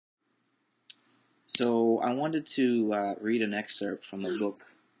So I wanted to read an excerpt from a book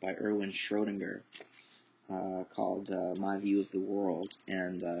by Erwin Shroedinger called My View of the World.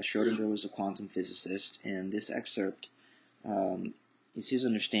 And Schrodinger was a quantum physicist, and this excerpt is his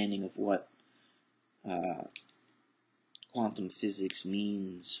understanding of what uh, quantum physics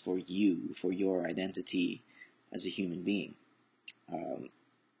means for you, for your identity as a human being. And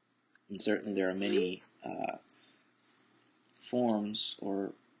certainly there are many forms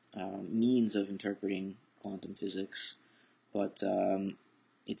or means of interpreting quantum physics, but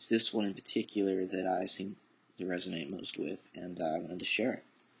it's this one in particular that I seem to resonate most with, and I wanted to share it.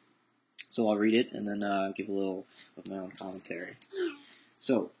 So I'll read it and then give a little of my own commentary.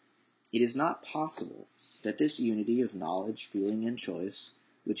 So, it is not possible that this unity of knowledge, feeling, and choice,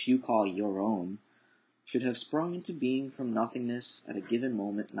 which you call your own, should have sprung into being from nothingness at a given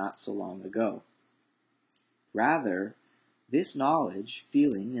moment not so long ago. Rather, this knowledge,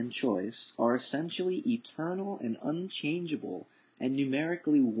 feeling, and choice are essentially eternal and unchangeable and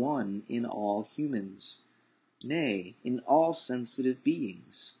numerically one in all humans, nay, in all sensitive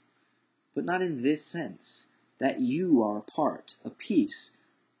beings. But not in this sense, that you are a part, a piece,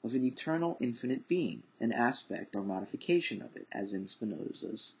 of an eternal infinite being, an aspect or modification of it, as in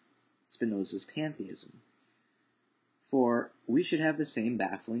Spinoza's pantheism. For we should have the same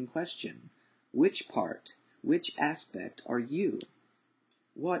baffling question. Which part, which aspect are you?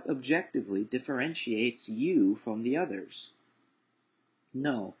 What objectively differentiates you from the others?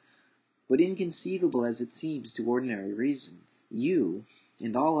 No, but inconceivable as it seems to ordinary reason, you,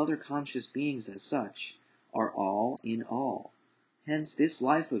 and all other conscious beings as such, are all in all. Hence this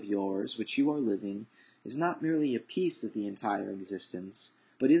life of yours, which you are living, is not merely a piece of the entire existence,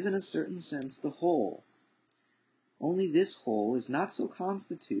 but is in a certain sense the whole. Only this whole is not so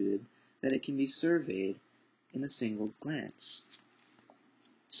constituted that it can be surveyed in a single glance.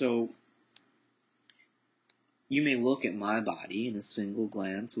 So, you may look at my body in a single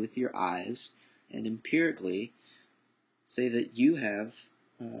glance with your eyes and empirically say that you have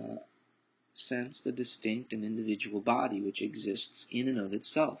sensed a distinct and individual body which exists in and of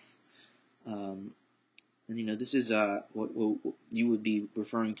itself. And this is what you would be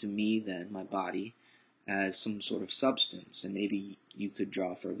referring to me then, my body, as some sort of substance. And maybe you could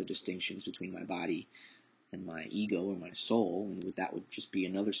draw further distinctions between my body and my ego or my soul, and that would just be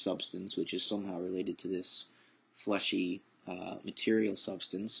another substance which is somehow related to this fleshy material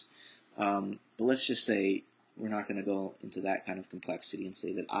substance. But let's just say we're not going to go into that kind of complexity and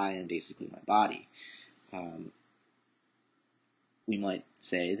say that I am basically my body. We might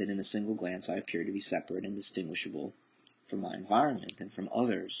say that in a single glance I appear to be separate and distinguishable from my environment and from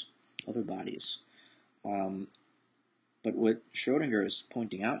other bodies. But what Schrodinger is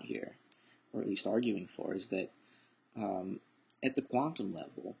pointing out here, or at least arguing for, is that at the quantum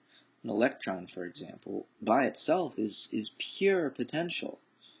level, an electron, for example, by itself is pure potential.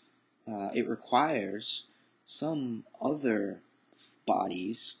 It requires some other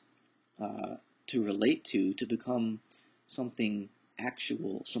bodies to relate to become something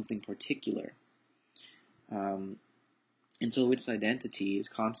actual, something particular. And so its identity is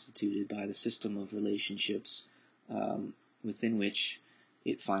constituted by the system of relationships within which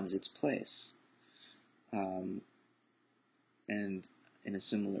it finds its place. And in a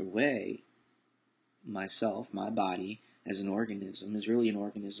similar way, myself, my body, as an organism, is really an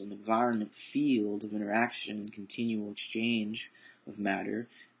organism, environment, field of interaction and continual exchange of matter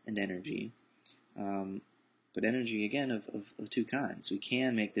and energy. But energy, again, of two kinds. We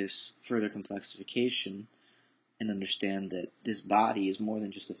can make this further complexification and understand that this body is more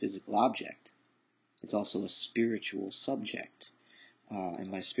than just a physical object. It's also a spiritual subject.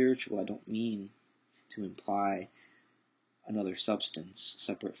 And by spiritual, I don't mean to imply another substance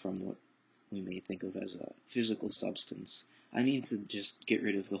separate from what we may think of as a physical substance. I mean to just get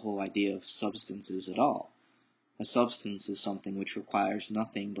rid of the whole idea of substances at all. A substance is something which requires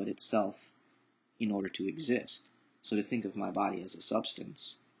nothing but itself in order to exist. So to think of my body as a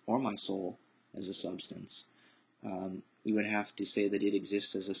substance, or my soul as a substance, we would have to say that it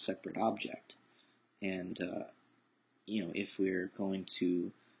exists as a separate object. And, if we're going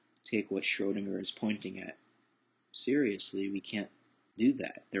to take what Schrodinger is pointing at seriously, we can't do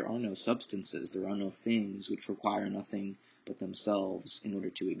that. There are no substances, there are no things which require nothing but themselves in order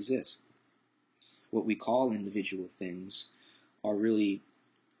to exist. What we call individual things are really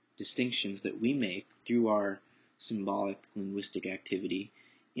distinctions that we make through our symbolic linguistic activity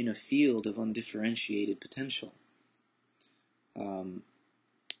in a field of undifferentiated potential.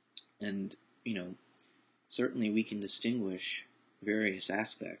 Certainly we can distinguish various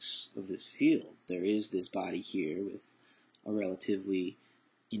aspects of this field. There is this body here with a relatively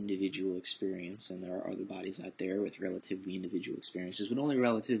individual experience, and there are other bodies out there with relatively individual experiences, but only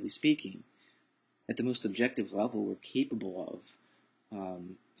relatively speaking. At the most objective level, we're capable of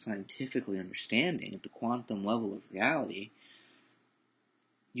scientifically understanding at the quantum level of reality.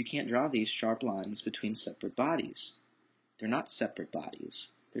 You can't draw these sharp lines between separate bodies. They're not separate bodies.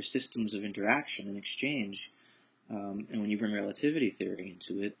 They're systems of interaction and exchange. And when you bring relativity theory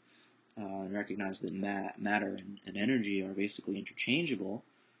into it, and recognize that matter and energy are basically interchangeable,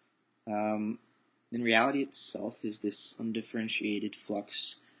 then reality itself is this undifferentiated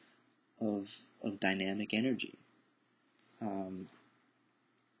flux of dynamic energy. And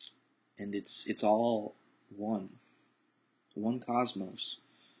it's all one cosmos.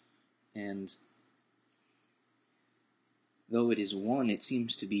 And though it is one, it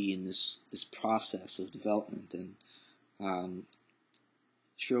seems to be in this process of development. And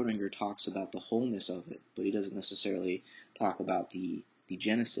Schrodinger talks about the wholeness of it, but he doesn't necessarily talk about the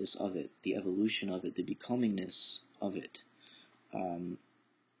genesis of it, the evolution of it, the becomingness of it.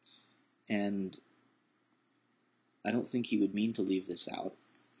 And I don't think he would mean to leave this out.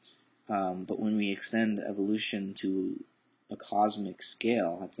 But when we extend evolution to a cosmic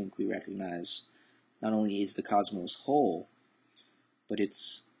scale, I think we recognize not only is the cosmos whole, but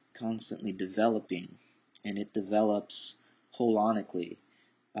it's constantly developing, and it develops holonically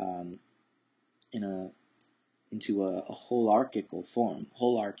into a holarchical form.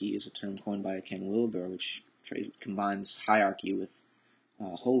 Holarchy is a term coined by Ken Wilber, which combines hierarchy with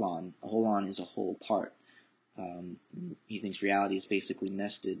holon. A holon is a whole part. He thinks reality is basically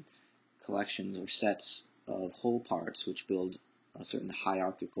nested collections or sets of whole parts which build a certain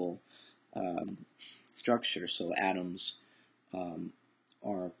hierarchical structure. So atoms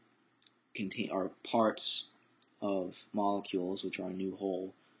are parts of molecules which are a new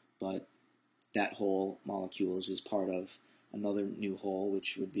whole, but that whole molecules is part of another new whole,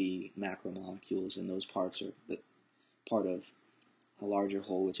 which would be macromolecules, and those parts are part of a larger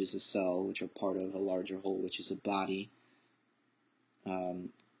whole, which is a cell, which are part of a larger whole, which is a body, a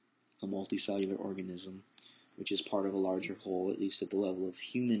multicellular organism, which is part of a larger whole, at least at the level of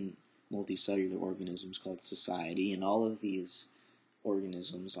human multicellular organisms called society. And all of these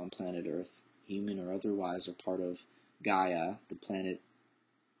organisms on planet Earth, human or otherwise, are part of Gaia, the planet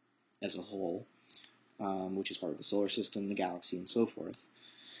as a whole, which is part of the solar system, the galaxy, and so forth.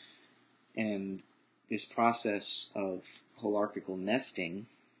 And this process of holarchical nesting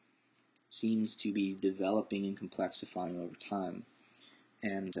seems to be developing and complexifying over time.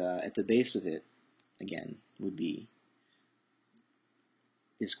 And at the base of it, again, would be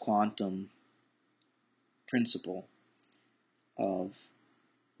this quantum principle of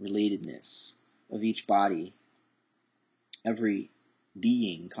relatedness of each body, every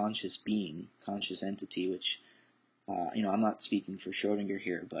conscious entity, which, I'm not speaking for Schrodinger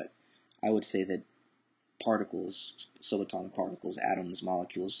here, but I would say that particles, subatomic particles, atoms,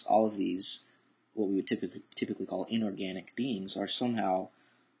 molecules, all of these, what we would typically call inorganic beings, are somehow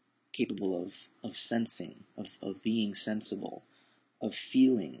capable of sensing, of being sensible, of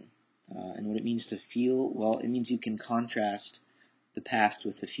feeling. And what it means to feel, well, it means you can contrast the past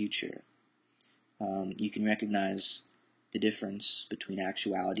with the future. You can recognize the difference between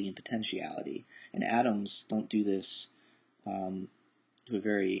actuality and potentiality. And atoms don't do this to a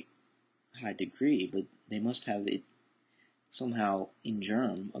very high degree, but they must have it somehow in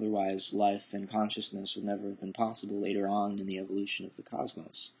germ, otherwise life and consciousness would never have been possible later on in the evolution of the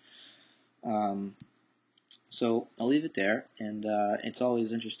cosmos. So I'll leave it there, and it's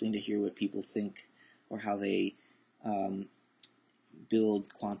always interesting to hear what people think or how they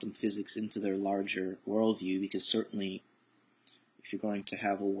build quantum physics into their larger worldview, because certainly if you're going to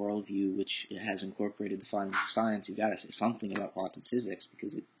have a worldview which has incorporated the findings of science, you've got to say something about quantum physics,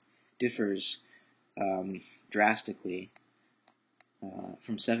 because it differs drastically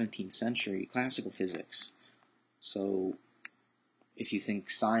from 17th century classical physics. So if you think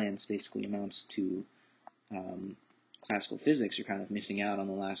science basically amounts to classical physics, you're kind of missing out on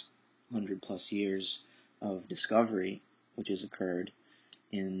the last 100 plus years of discovery which has occurred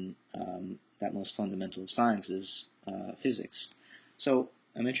in that most fundamental of sciences, physics. So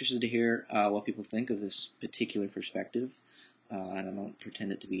I'm interested to hear what people think of this particular perspective, and I don't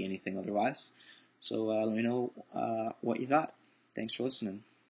pretend it to be anything otherwise. So let me know what you thought. Thanks for listening.